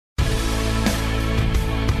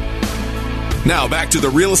Now back to the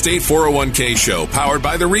Real Estate 401k Show, powered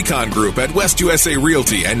by the Recon Group at West USA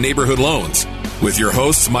Realty and Neighborhood Loans, with your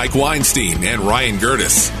hosts Mike Weinstein and Ryan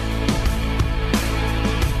Gertis.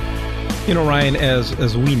 You know, Ryan,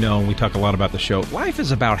 as we know, we talk a lot about the show, life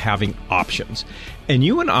is about having options. And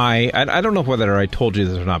you and I don't know whether I told you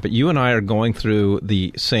this or not, but you and I are going through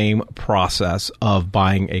the same process of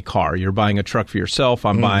buying a car. You're buying a truck for yourself.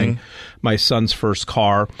 I'm buying my son's first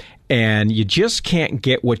car. And you just can't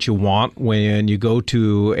get what you want when you go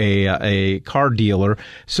to a car dealer.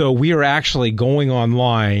 So we are actually going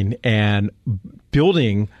online and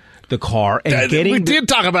building the car and getting. We did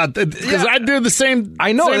talk about that because I do the same.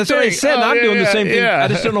 I know, that's thing. what I said. I'm doing the same thing. Yeah. I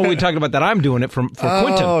just don't know what we talked about that I'm doing it for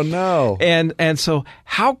Quentin. Oh no! And so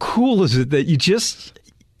how cool is it that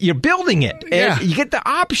you're building it and you get the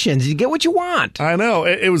options, you get what you want. I know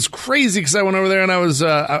it was crazy because I went over there and I was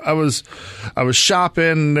shopping.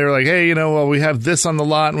 And they were like, hey, we have this on the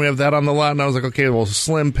lot and we have that on the lot, and I was like, okay, well,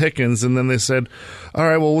 slim pickings. And then they said, all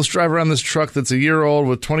right, well, let's drive around this truck that's a year old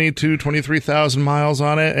with 23,000 miles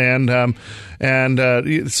on it, and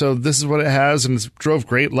so this is what it has, and it drove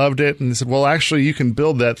great, loved it. And they said, well, actually, you can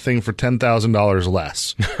build that thing for $10,000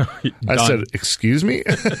 less. I said, excuse me?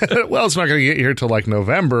 Well, it's not going to get here till like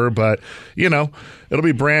November, but it'll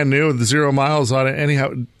be brand new with 0 miles on it.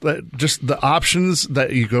 Anyhow, just the options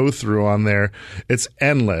that you go through on there, it's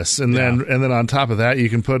endless. And then on top of that, you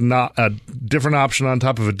can put a different option on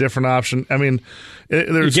top of a different option. I mean,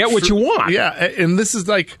 you get what you want. Yeah, and this is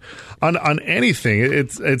like on anything.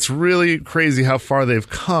 It's really crazy how far they've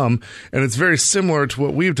come, and it's very similar to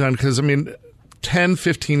what we've done because, 10,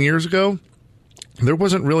 15 years ago, there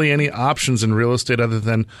wasn't really any options in real estate other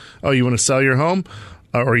than, oh, you want to sell your home?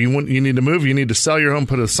 Or you need to move, you need to sell your home,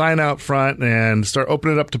 put a sign out front and start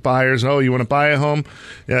opening it up to buyers. Oh, you want to buy a home?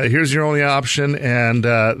 Here's your only option, and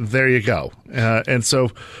there you go. And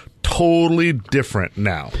so totally different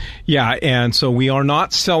now. Yeah, and so we are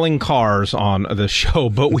not selling cars on the show,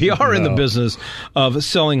 but we are in the business of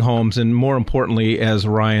selling homes, and more importantly, as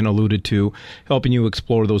Ryan alluded to, helping you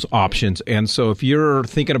explore those options. And so if you're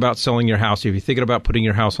thinking about selling your house, if you're thinking about putting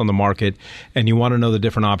your house on the market, and you want to know the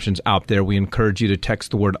different options out there, we encourage you to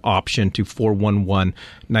text the word option to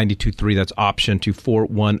 411-923. That's option to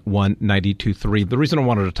 411-923. The reason I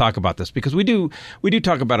wanted to talk about this, because we do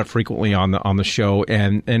talk about it frequently on the show,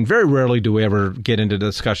 and very rarely do we ever get into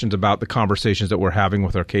discussions about the conversations that we're having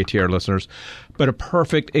with our KTR listeners. But a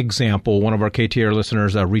perfect example, one of our KTR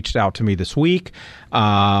listeners reached out to me this week.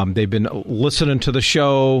 They've been listening to the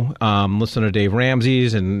show, listening to Dave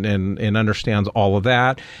Ramsey's, and understands all of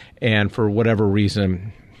that. And for whatever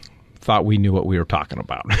reason, thought we knew what we were talking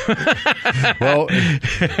about. Well,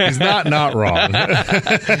 he's not wrong.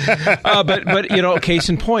 But case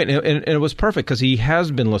in point, and it was perfect because he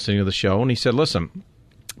has been listening to the show, and he said, listen,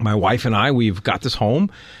 my wife and I, we've got this home.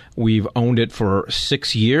 We've owned it for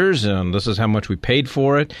 6 years, and this is how much we paid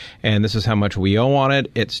for it, and this is how much we owe on it.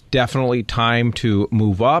 It's definitely time to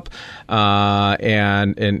move up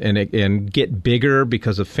and get bigger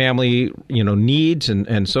because of family, needs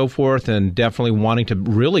and so forth, and definitely wanting to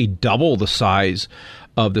really double the size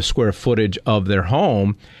of the square footage of their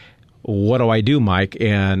home. What do I do, Mike?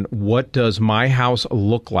 And what does my house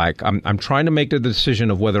look like? I'm trying to make the decision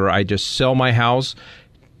of whether I just sell my house,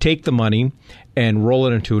 take the money, and roll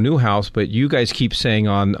it into a new house. But you guys keep saying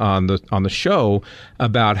on the show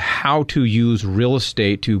about how to use real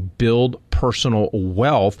estate to build personal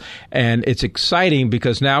wealth. And it's exciting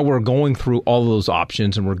because now we're going through all of those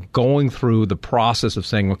options, and we're going through the process of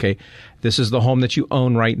saying, okay, this is the home that you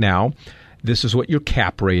own right now. This is what your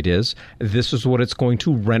cap rate is. This is what it's going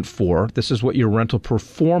to rent for. This is what your rental pro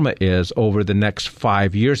forma is over the next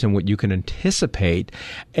 5 years and what you can anticipate.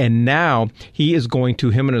 And now him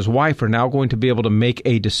and his wife are now going to be able to make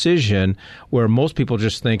a decision where most people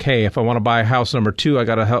just think, hey, if I want to buy house number 2, I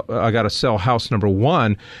got to sell house number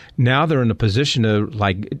 1. Now they're in a position to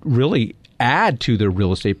really add to their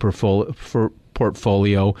real estate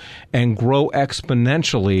portfolio and grow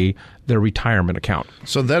exponentially their retirement account.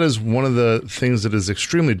 So that is one of the things that is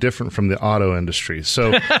extremely different from the auto industry.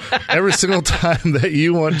 So every single time that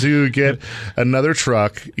you want to get another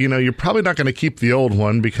truck, you're probably not going to keep the old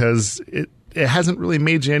one because it hasn't really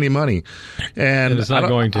made you any money. And it's not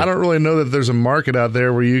going to. I don't really know that there's a market out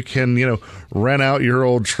there where you can, rent out your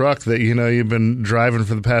old truck that, you've been driving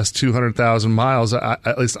for the past 200,000 miles.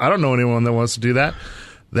 At least I don't know anyone that wants to do that.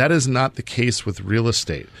 That is not the case with real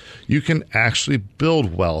estate. You can actually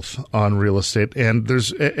build wealth on real estate, and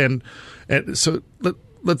so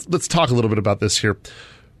let's talk a little bit about this here.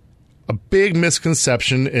 A big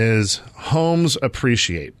misconception is homes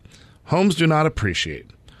appreciate. Homes do not appreciate.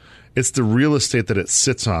 It's the real estate that it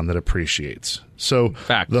sits on that appreciates. So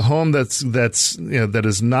Fact. the home that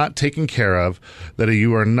is not taken care of, that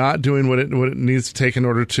you are not doing what it needs to take in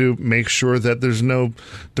order to make sure that there's no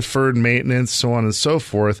deferred maintenance, so on and so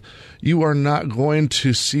forth, you are not going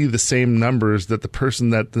to see the same numbers that the person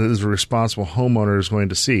that is a responsible homeowner is going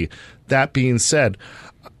to see. That being said,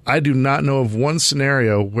 I do not know of one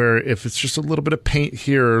scenario where if it's just a little bit of paint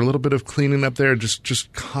here or a little bit of cleaning up there,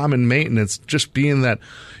 just common maintenance, just being that,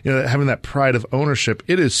 having that pride of ownership,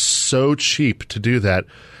 it is so cheap to do that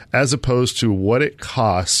as opposed to what it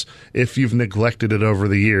costs if you've neglected it over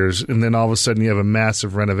the years and then all of a sudden you have a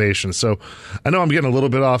massive renovation. So I know I'm getting a little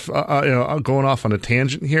bit off, going off on a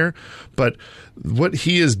tangent here, but what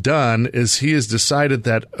he has done is he has decided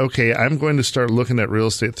that, okay, I'm going to start looking at real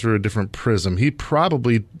estate through a different prism. He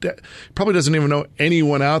probably doesn't even know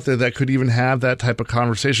anyone out there that could even have that type of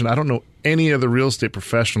conversation. I don't know any other real estate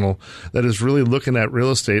professional that is really looking at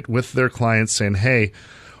real estate with their clients saying, hey,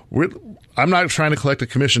 I'm not trying to collect a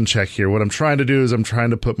commission check here. What I'm trying to do is I'm trying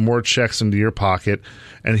to put more checks into your pocket,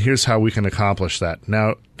 and here's how we can accomplish that.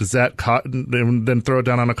 Now, does that then throw it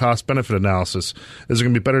down on a cost-benefit analysis? Is it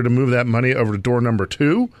going to be better to move that money over to door number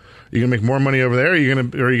 2? Are you going to make more money over there? Or are you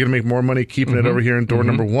going to make more money keeping it over here in door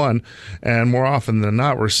number 1? And more often than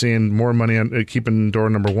not, we're seeing more money on keeping door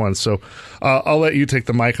number 1. So I'll let you take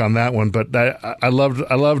the mic on that one. But I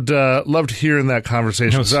loved hearing that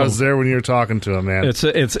conversation because I was there when you were talking to him, man.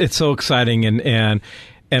 It's so exciting, and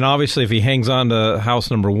obviously if he hangs on to house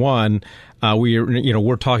number 1.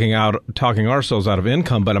 We're talking ourselves out of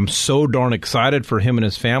income, but I'm so darn excited for him and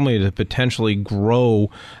his family to potentially grow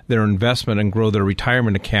their investment and grow their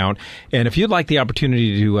retirement account. And if you'd like the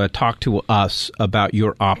opportunity to talk to us about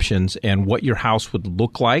your options and what your house would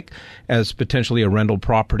look like as potentially a rental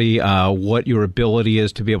property, what your ability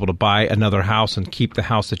is to be able to buy another house and keep the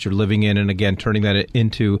house that you're living in, and again, turning that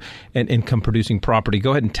into an income-producing property, go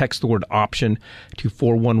ahead and text the word option to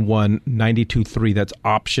 411-923. That's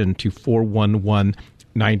option to 411-923.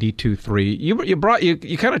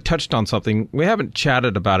 You kind of touched on something. We haven't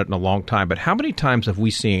chatted about it in a long time, but how many times have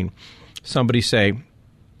we seen somebody say,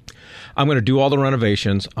 I'm going to do all the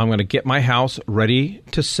renovations, I'm going to get my house ready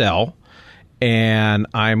to sell, and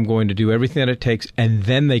I'm going to do everything that it takes, and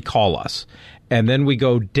then they call us. And then we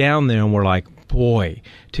go down there and we're like, boy,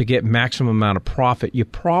 to get maximum amount of profit, you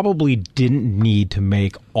probably didn't need to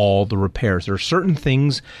make all the repairs. There are certain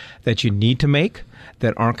things that you need to make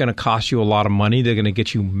that aren't going to cost you a lot of money. They're going to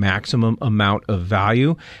get you maximum amount of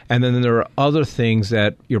value. And then there are other things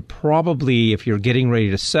that you're probably, if you're getting ready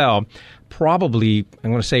to sell, probably,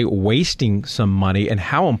 I'm going to say, wasting some money. And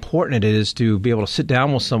how important it is to be able to sit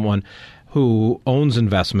down with someone who owns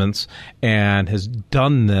investments and has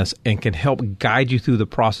done this and can help guide you through the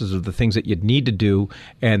process of the things that you need to do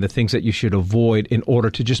and the things that you should avoid in order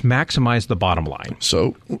to just maximize the bottom line.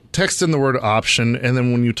 So text in the word option, and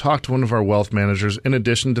then when you talk to one of our wealth managers, in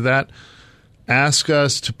addition to that, ask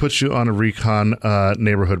us to put you on a Recon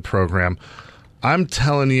neighborhood program. I'm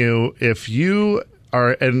telling you, if you're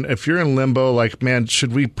in limbo, like, man,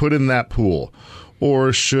 should we put in that pool?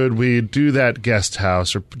 Or should we do that guest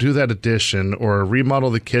house or do that addition or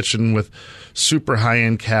remodel the kitchen with super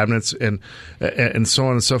high-end cabinets and so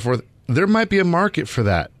on and so forth? There might be a market for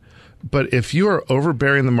that. But if you are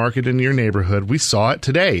overbearing the market in your neighborhood, we saw it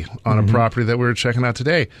today on a property that we were checking out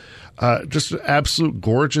today. Just an absolute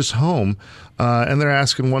gorgeous home. And they're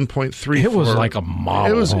asking 1.3. It was like a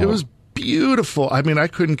model home. It was beautiful. I mean, I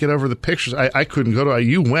couldn't get over the pictures. I couldn't go to it.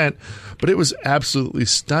 You went, but it was absolutely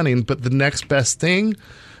stunning. But the next best thing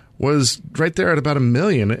was right there at about $1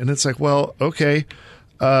 million. And it's like, well, okay,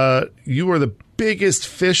 you are the biggest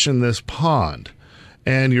fish in this pond.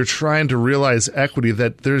 And you're trying to realize equity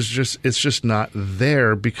that it's just not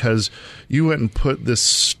there because you went and put this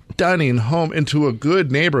stunning home into a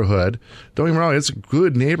good neighborhood. Don't get me wrong, it's a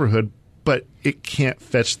good neighborhood, but it can't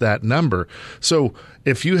fetch that number. So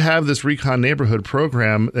if you have this Recon neighborhood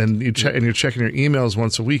program and you're checking your emails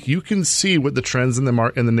once a week, you can see what the trends in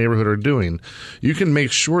the neighborhood are doing. You can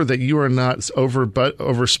make sure that you are not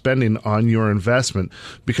overspending on your investment,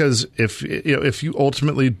 because if you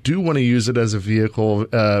ultimately do want to use it as a vehicle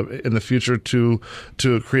in the future to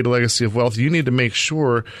create a legacy of wealth, you need to make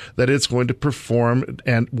sure that it's going to perform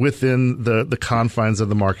and within the confines of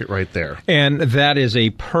the market right there. And that is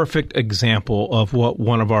a perfect example of what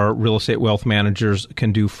one of our real estate wealth managers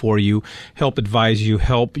can do for you, help advise you,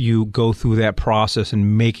 help you go through that process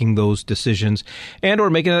and making those decisions, and or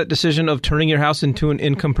making that decision of turning your house into an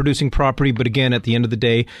income-producing property. But again, at the end of the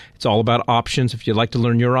day, it's all about options. If you'd like to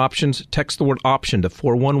learn your options, text the word option to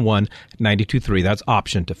 411-923. That's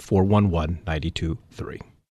option to 411-923.